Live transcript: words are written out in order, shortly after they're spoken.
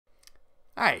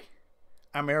Hi,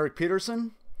 I'm Erik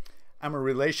Peterson. I'm a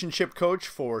relationship coach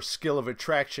for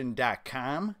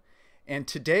skillofattraction.com, and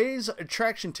today's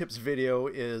attraction tips video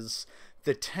is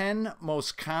the 10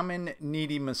 most common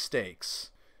needy mistakes.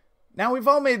 Now, we've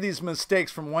all made these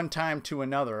mistakes from one time to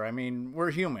another. I mean, we're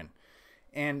human,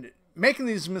 and making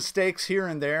these mistakes here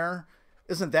and there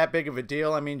isn't that big of a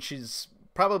deal. I mean, she's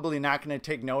probably not going to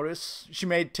take notice. She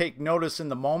may take notice in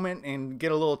the moment and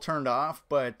get a little turned off,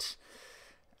 but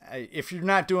if you're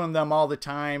not doing them all the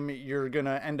time, you're going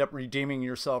to end up redeeming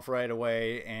yourself right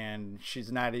away, and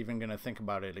she's not even going to think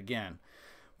about it again.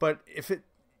 But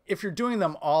if you're doing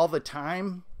them all the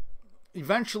time,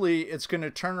 eventually it's going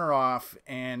to turn her off,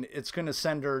 and it's going to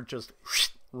send her just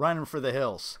running for the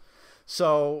hills.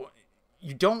 So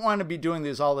you don't want to be doing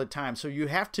these all the time. So you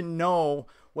have to know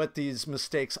what these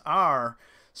mistakes are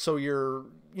so you're,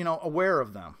 aware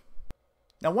of them.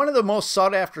 Now, one of the most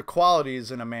sought after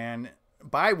qualities in a man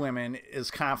by women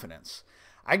is confidence.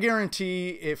 I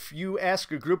guarantee if you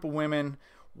ask a group of women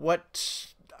what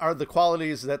are the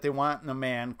qualities that they want in a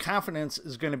man, confidence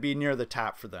is going to be near the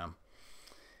top for them.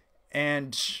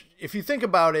 And if you think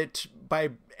about it, by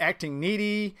acting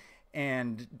needy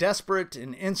and desperate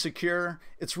and insecure,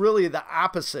 it's really the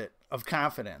opposite of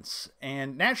confidence.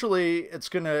 And naturally, it's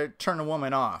going to turn a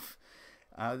woman off.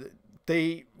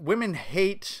 Women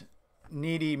hate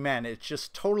needy men. It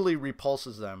just totally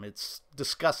repulses them. It's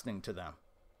disgusting to them.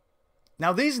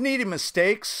 Now, these needy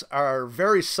mistakes are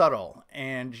very subtle,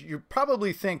 and you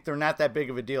probably think they're not that big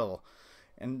of a deal.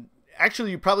 And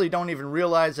actually, you probably don't even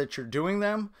realize that you're doing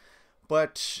them.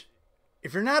 But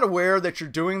if you're not aware that you're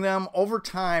doing them, over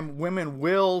time, women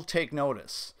will take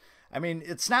notice. I mean,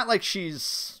 it's not like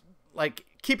she's like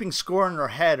keeping score in her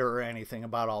head or anything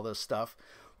about all this stuff.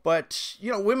 But,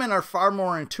 women are far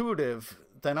more intuitive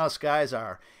than us guys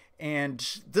are.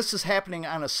 And this is happening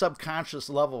on a subconscious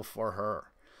level for her.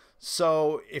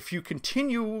 So if you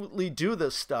continually do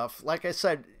this stuff, like I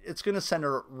said, it's going to send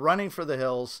her running for the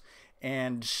hills,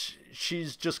 and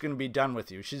she's just going to be done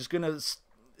with you. It's going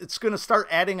to start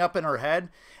adding up in her head,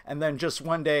 and then just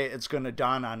one day it's going to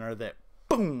dawn on her that,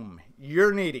 boom,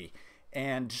 you're needy.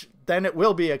 And then it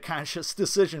will be a conscious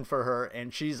decision for her,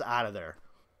 and she's out of there.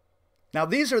 Now,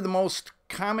 these are the most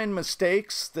common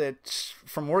mistakes that,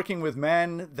 from working with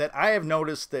men, that I have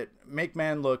noticed that make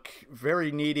men look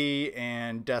very needy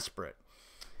and desperate.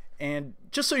 And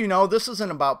just so you know, this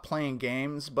isn't about playing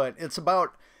games, but it's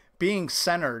about being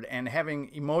centered and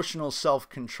having emotional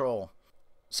self-control.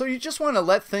 So you just want to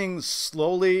let things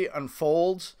slowly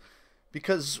unfold,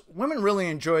 because women really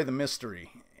enjoy the mystery.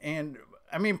 And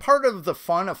I mean, part of the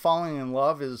fun of falling in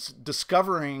love is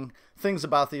discovering things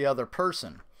about the other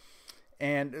person.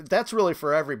 And that's really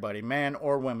for everybody, man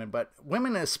or women, but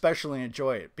women especially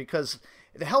enjoy it because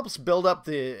it helps build up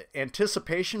the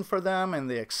anticipation for them and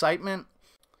the excitement.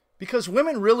 Because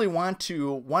women really want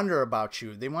to wonder about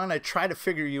you. They want to try to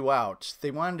figure you out. They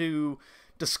want to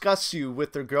discuss you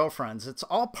with their girlfriends. It's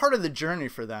all part of the journey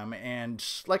for them. And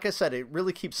like I said, it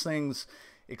really keeps things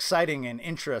exciting and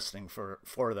interesting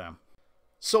for them.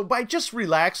 So by just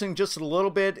relaxing just a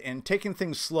little bit and taking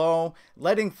things slow,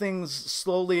 letting things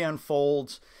slowly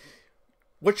unfold,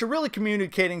 what you're really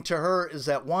communicating to her is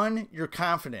that, one, you're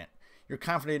confident. You're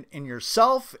confident in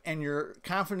yourself, and you're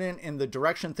confident in the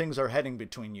direction things are heading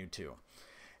between you two.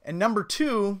 And number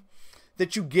two,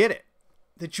 that you get it.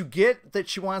 That you get that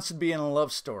she wants to be in a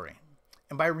love story.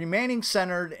 And by remaining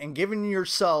centered and giving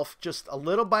yourself just a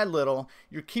little by little,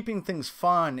 you're keeping things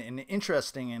fun and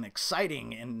interesting and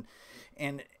exciting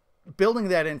and building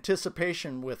that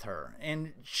anticipation with her.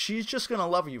 And she's just going to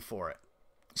love you for it.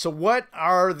 So what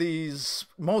are these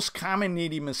most common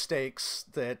needy mistakes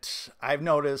that I've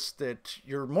noticed that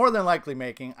you're more than likely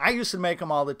making? I used to make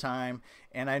them all the time,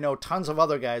 and I know tons of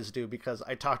other guys do because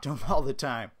I talk to them all the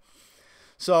time.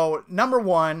 So number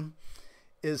one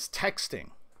is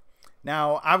texting.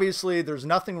 Now, obviously, there's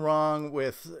nothing wrong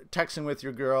with texting with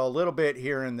your girl, a little bit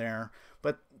here and there.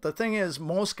 But the thing is,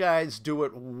 most guys do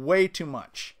it way too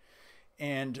much.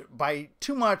 And by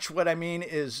too much, what I mean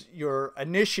is you're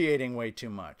initiating way too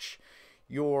much.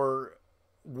 You're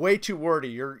way too wordy.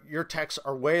 Your texts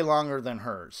are way longer than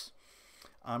hers.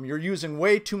 You're using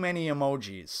way too many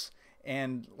emojis.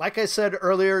 And like I said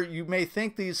earlier, you may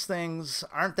think these things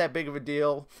aren't that big of a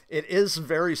deal. It is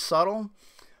very subtle,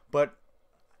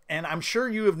 and I'm sure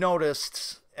you have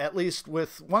noticed, at least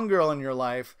with one girl in your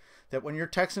life, that when you're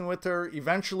texting with her,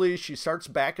 eventually she starts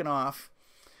backing off.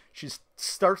 She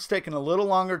starts taking a little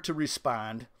longer to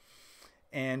respond.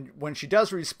 And when she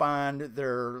does respond,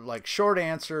 they're like short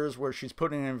answers where she's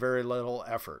putting in very little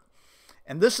effort.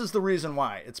 And this is the reason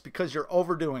why. It's because you're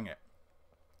overdoing it.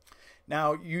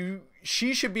 Now,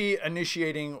 she should be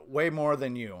initiating way more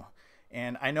than you.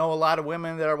 And I know a lot of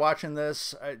women that are watching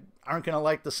this aren't going to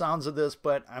like the sounds of this,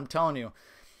 but I'm telling you,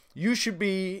 she should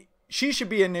be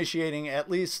initiating at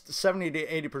least 70 to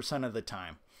 80% of the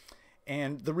time.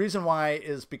 And the reason why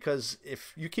is because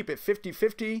if you keep it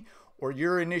 50-50 or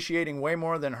you're initiating way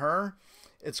more than her,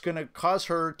 it's going to cause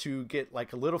her to get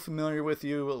like a little familiar with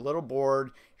you, a little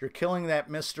bored. You're killing that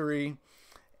mystery,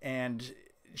 and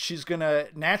she's going to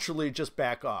naturally just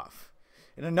back off.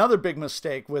 And another big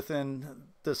mistake within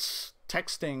this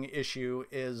texting issue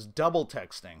is double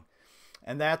texting.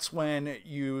 And that's when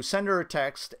you send her a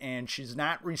text and she's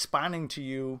not responding to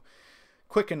you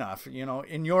quick enough, you know,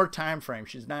 in your time frame.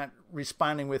 She's not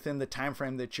responding within the time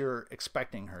frame that you're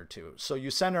expecting her to. So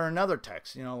you send her another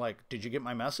text, you know, like, did you get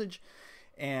my message?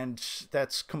 And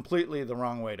that's completely the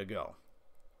wrong way to go.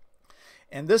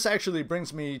 And this actually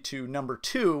brings me to number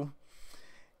 2,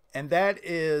 and that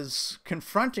is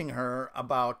confronting her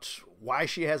about why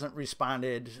she hasn't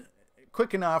responded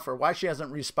quick enough or why she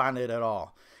hasn't responded at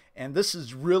all. And this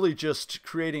is really just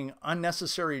creating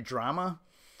unnecessary drama.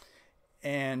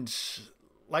 And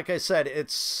like I said,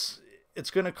 it's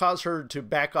going to cause her to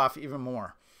back off even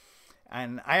more.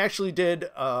 And I actually did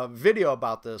a video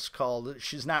about this called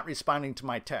 "She's Not Responding to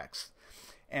My Text."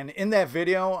 And in that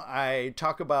video, I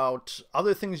talk about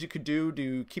other things you could do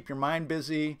to keep your mind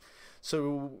busy,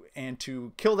 and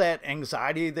to kill that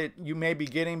anxiety that you may be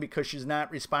getting because she's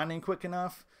not responding quick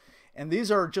enough. And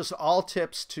these are just all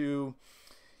tips to,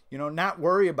 you know, not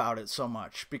worry about it so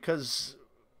much, because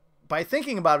by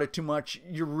thinking about it too much,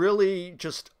 you're really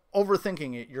just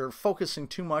overthinking it. You're focusing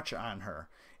too much on her.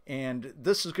 And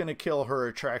this is going to kill her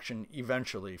attraction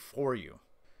eventually for you.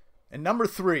 And number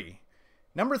 3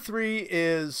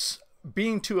 is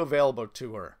being too available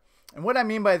to her. And what I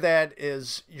mean by that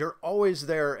is you're always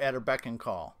there at her beck and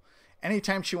call.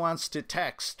 Anytime she wants to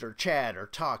text or chat or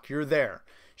talk, you're there.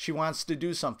 She wants to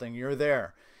do something, you're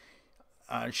there.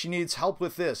 She needs help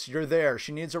with this, you're there.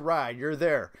 She needs a ride, you're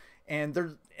there. And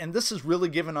this is really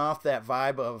giving off that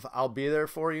vibe of I'll be there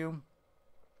for you.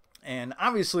 And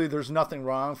obviously there's nothing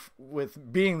wrong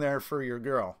with being there for your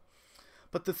girl.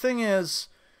 But the thing is,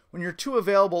 when you're too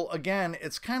available, again,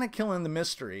 it's kind of killing the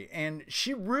mystery. And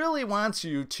she really wants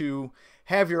you to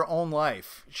have your own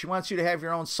life. She wants you to have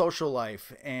your own social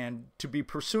life and to be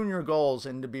pursuing your goals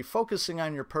and to be focusing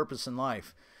on your purpose in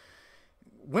life.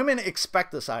 Women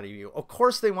expect this out of you. Of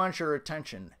course they want your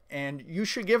attention, and you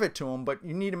should give it to them, but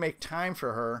you need to make time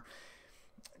for her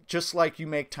just like you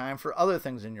make time for other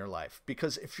things in your life.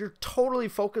 Because if you're totally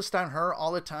focused on her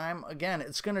all the time, again,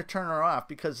 it's going to turn her off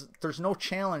because there's no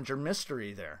challenge or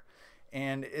mystery there.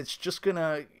 And it's just going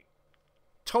to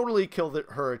totally kill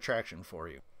her attraction for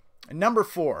you. And number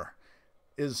 4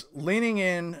 is leaning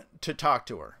in to talk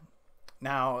to her.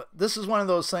 Now, this is one of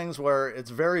those things where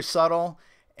it's very subtle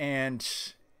and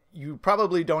you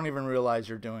probably don't even realize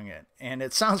you're doing it. And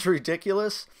it sounds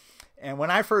ridiculous. And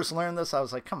when I first learned this, I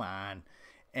was like, come on.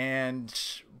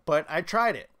 But I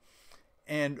tried it.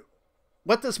 And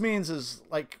what this means is,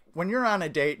 like, when you're on a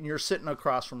date and you're sitting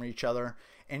across from each other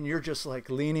and you're just like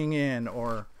leaning in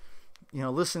or, you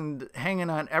know, hanging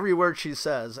on every word she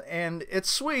says, and it's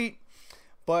sweet,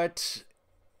 but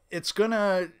it's going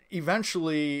to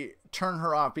eventually turn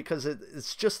her off because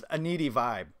it's just a needy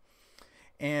vibe.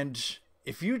 And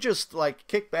if you just like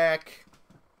kick back,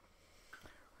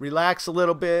 relax a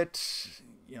little bit,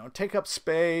 you know, take up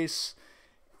space,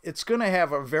 it's going to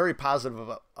have a very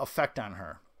positive effect on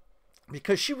her,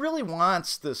 because she really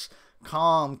wants this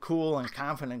calm, cool, and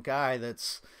confident guy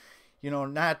that's, you know,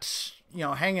 not, you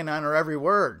know, hanging on her every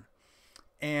word.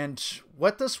 And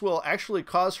what this will actually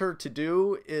cause her to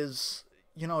do is,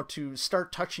 you know, to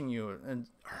start touching you, and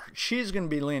she's going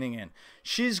to be leaning in.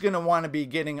 She's going to want to be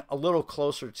getting a little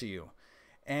closer to you.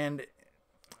 And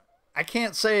I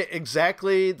can't say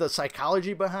exactly the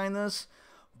psychology behind this,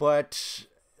 but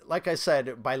like I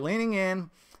said, by leaning in,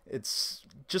 it's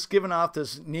just giving off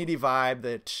this needy vibe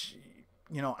that,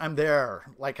 you know, I'm there.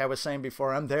 Like I was saying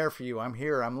before, I'm there for you. I'm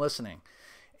here. I'm listening.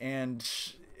 And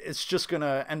it's just going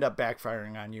to end up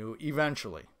backfiring on you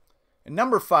eventually. And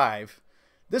number 5,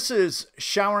 this is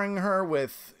showering her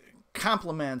with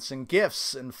compliments and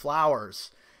gifts and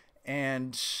flowers.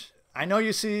 And I know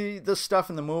you see this stuff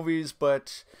in the movies,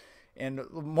 and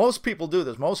most people do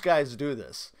this. Most guys do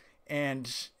this.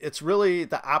 And it's really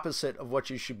the opposite of what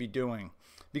you should be doing.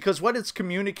 Because what it's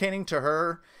communicating to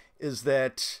her is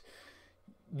that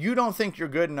you don't think you're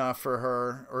good enough for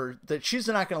her, or that she's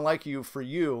not going to like you for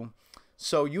you.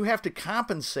 So you have to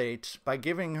compensate by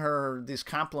giving her these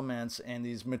compliments and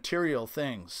these material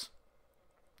things.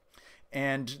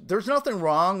 And there's nothing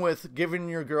wrong with giving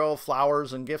your girl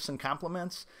flowers and gifts and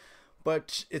compliments,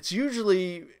 but it's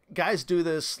usually guys do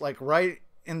this like right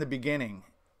in the beginning,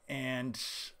 and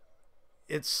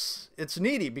it's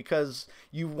needy because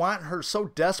you want her so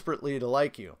desperately to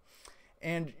like you,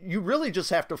 and you really just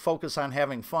have to focus on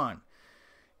having fun.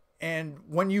 And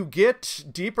when you get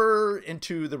deeper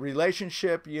into the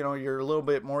relationship, you know, you're a little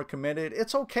bit more committed,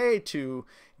 it's okay to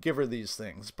give her these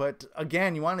things. But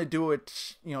again, you want to do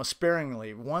it, you know,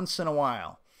 sparingly, once in a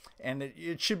while. And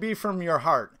it should be from your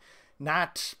heart,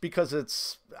 not because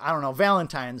it's, I don't know,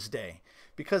 Valentine's Day,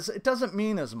 because it doesn't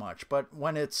mean as much. But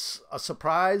when it's a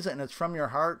surprise and it's from your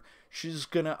heart, she's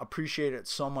going to appreciate it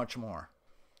so much more.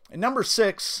 And number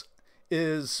 6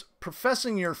 is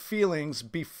professing your feelings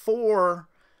before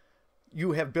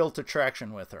you have built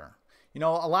attraction with her. You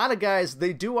know, a lot of guys,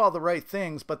 they do all the right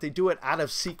things, but they do it out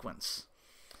of sequence.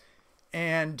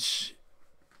 And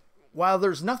while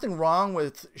there's nothing wrong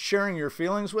with sharing your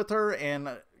feelings with her,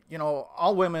 and, you know,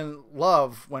 all women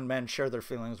love when men share their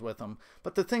feelings with them,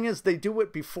 but the thing is, they do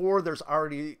it before there's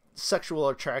already sexual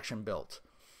attraction built.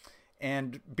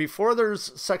 And before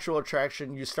there's sexual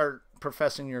attraction, you start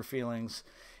professing your feelings.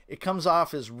 It comes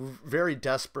off as very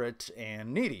desperate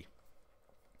and needy.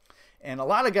 And a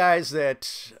lot of guys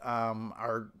that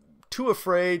are too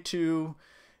afraid to,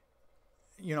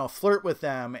 you know, flirt with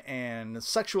them and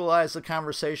sexualize the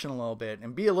conversation a little bit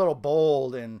and be a little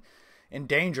bold and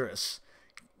dangerous.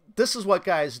 This is what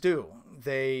guys do.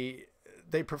 They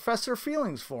profess their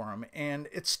feelings for them, and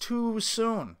it's too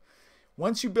soon.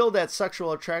 Once you build that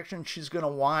sexual attraction, she's going to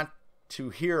want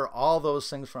to hear all those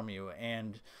things from you,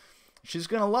 and she's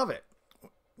going to love it.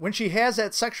 When she has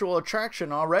that sexual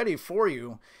attraction already for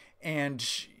you, and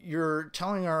you're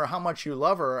telling her how much you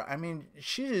love her, I mean,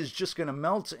 she is just going to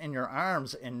melt in your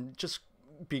arms and just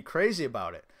be crazy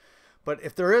about it. But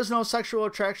if there is no sexual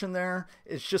attraction there,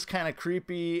 it's just kind of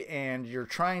creepy and you're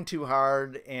trying too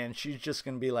hard, and she's just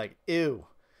going to be like, ew.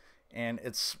 And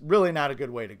it's really not a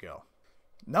good way to go.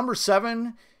 Number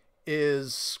 7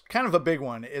 is kind of a big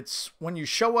one. It's when you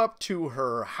show up to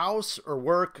her house or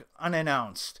work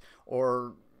unannounced,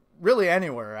 or really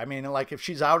anywhere. I mean, like if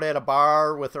she's out at a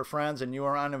bar with her friends and you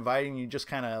are uninvited, you just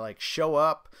kind of like show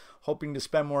up hoping to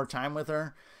spend more time with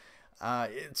her.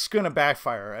 It's going to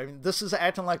backfire. I mean, this is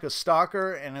acting like a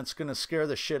stalker, and it's going to scare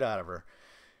the shit out of her.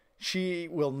 She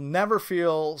will never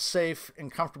feel safe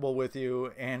and comfortable with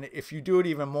you. And if you do it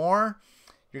even more,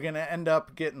 you're going to end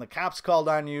up getting the cops called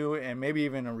on you and maybe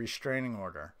even a restraining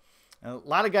order. And a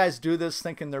lot of guys do this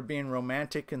thinking they're being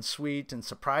romantic and sweet and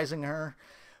surprising her.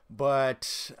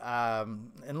 But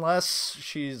unless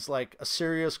she's like a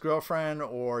serious girlfriend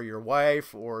or your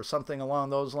wife or something along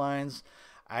those lines,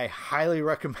 I highly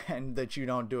recommend that you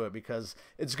don't do it, because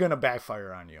it's going to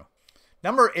backfire on you.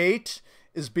 Number 8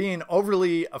 is being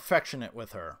overly affectionate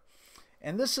with her.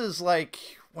 And this is like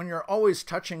when you're always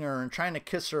touching her and trying to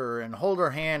kiss her and hold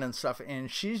her hand and stuff,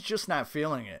 and she's just not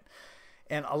feeling it.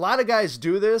 And a lot of guys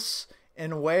do this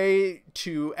in a way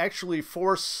to actually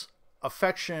force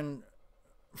affection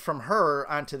from her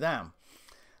onto them.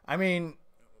 I mean,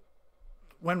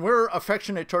 when we're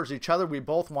affectionate towards each other, we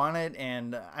both want it,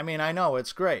 and I mean, I know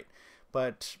it's great,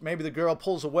 but maybe the girl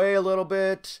pulls away a little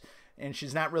bit and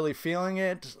she's not really feeling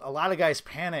it. A lot of guys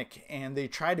panic and they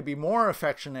try to be more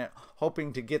affectionate,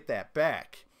 hoping to get that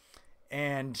back,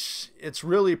 and it's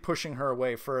really pushing her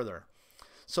away further.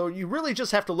 So you really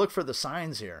just have to look for the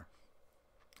signs here.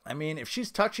 I mean, if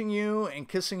she's touching you and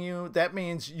kissing you, that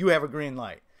means you have a green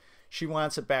light. She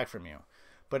wants it back from you.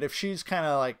 But if she's kind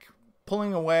of like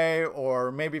pulling away,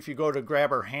 or maybe if you go to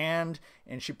grab her hand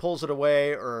and she pulls it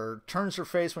away, or turns her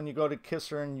face when you go to kiss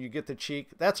her and you get the cheek,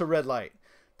 that's a red light.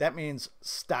 That means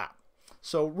stop.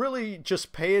 So really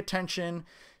just pay attention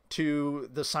to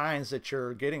the signs that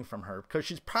you're getting from her, because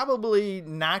she's probably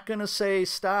not going to say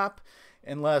stop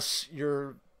unless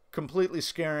you're completely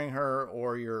scaring her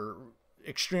or you're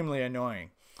extremely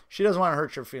annoying. She doesn't want to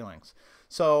hurt your feelings.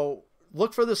 So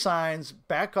look for the signs,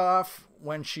 back off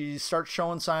when she starts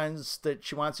showing signs that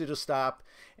she wants you to stop,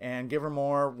 and give her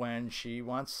more when she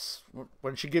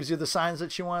gives you the signs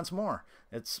that she wants more.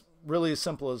 It's really as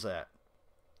simple as that.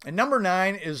 And number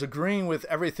 9 is agreeing with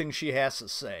everything she has to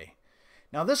say.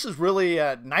 Now, this is really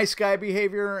a nice guy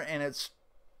behavior, and it's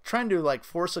trying to like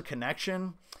force a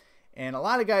connection. And a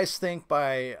lot of guys think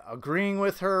by agreeing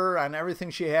with her on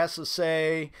everything she has to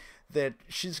say that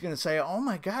she's going to say, oh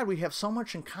my God, we have so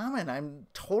much in common. I'm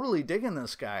totally digging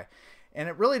this guy. And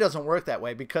it really doesn't work that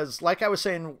way, because like I was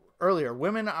saying earlier,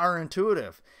 women are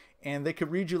intuitive and they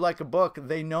could read you like a book.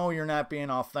 They know you're not being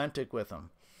authentic with them.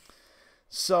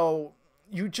 So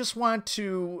you just want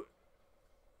to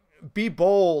be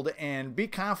bold and be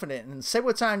confident and say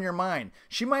what's on your mind.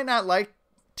 She might not like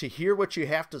to hear what you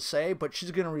have to say, but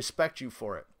she's going to respect you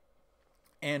for it.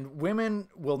 And women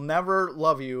will never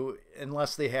love you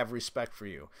unless they have respect for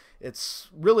you. It's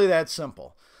really that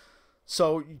simple.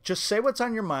 So just say what's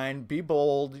on your mind, be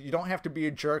bold. You don't have to be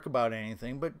a jerk about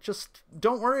anything, but just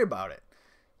don't worry about it.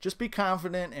 Just be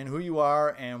confident in who you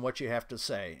are and what you have to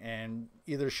say. And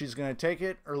either she's going to take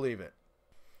it or leave it.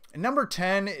 And number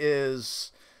 10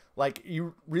 is like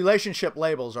relationship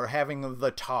labels or having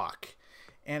the talk.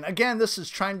 And again, this is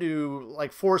trying to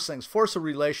like force a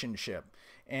relationship.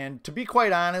 And to be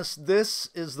quite honest, this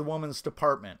is the woman's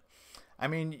department. I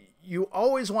mean, you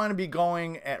always want to be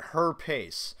going at her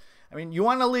pace. I mean, you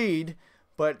want to lead,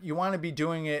 but you want to be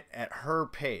doing it at her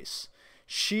pace.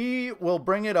 She will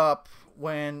bring it up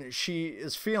when she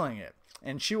is feeling it.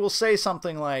 And she will say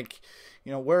something like,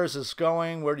 you know, where is this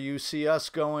going? Where do you see us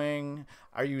going?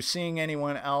 Are you seeing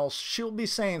anyone else? She'll be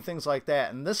saying things like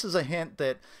that. And this is a hint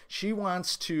that she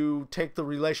wants to take the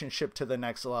relationship to the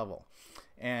next level.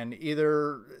 And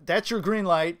either that's your green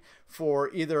light for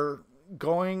either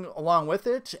going along with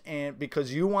it and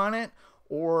because you want it,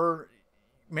 or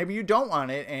maybe you don't want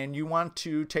it and you want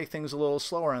to take things a little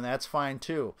slower, and that's fine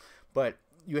too. But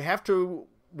you have to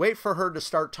wait for her to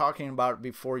start talking about it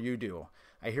before you do.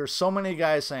 I hear so many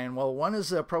guys saying, well, when is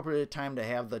the appropriate time to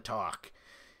have the talk?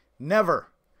 Never.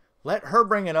 Let her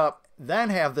bring it up, then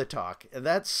have the talk.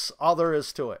 That's all there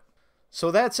is to it. So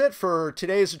that's it for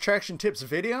today's Attraction Tips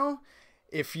video.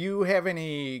 If you have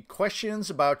any questions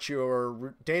about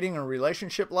your dating or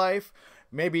relationship life,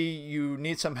 maybe you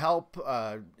need some help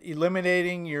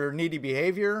eliminating your needy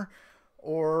behavior,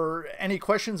 or any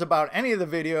questions about any of the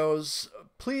videos,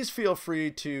 please feel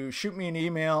free to shoot me an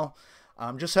email.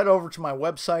 Just head over to my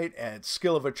website at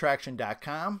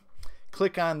skillofattraction.com.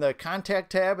 Click on the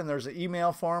contact tab and there's an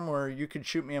email form where you can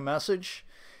shoot me a message.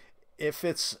 If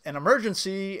it's an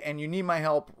emergency and you need my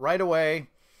help right away,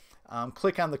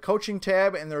 click on the coaching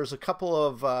tab and there's a couple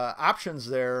of options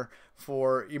there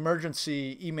for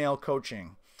emergency email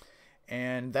coaching.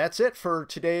 And that's it for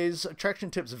today's Attraction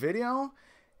Tips video,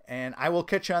 and I will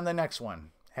catch you on the next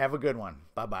one. Have a good one.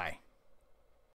 Bye-bye.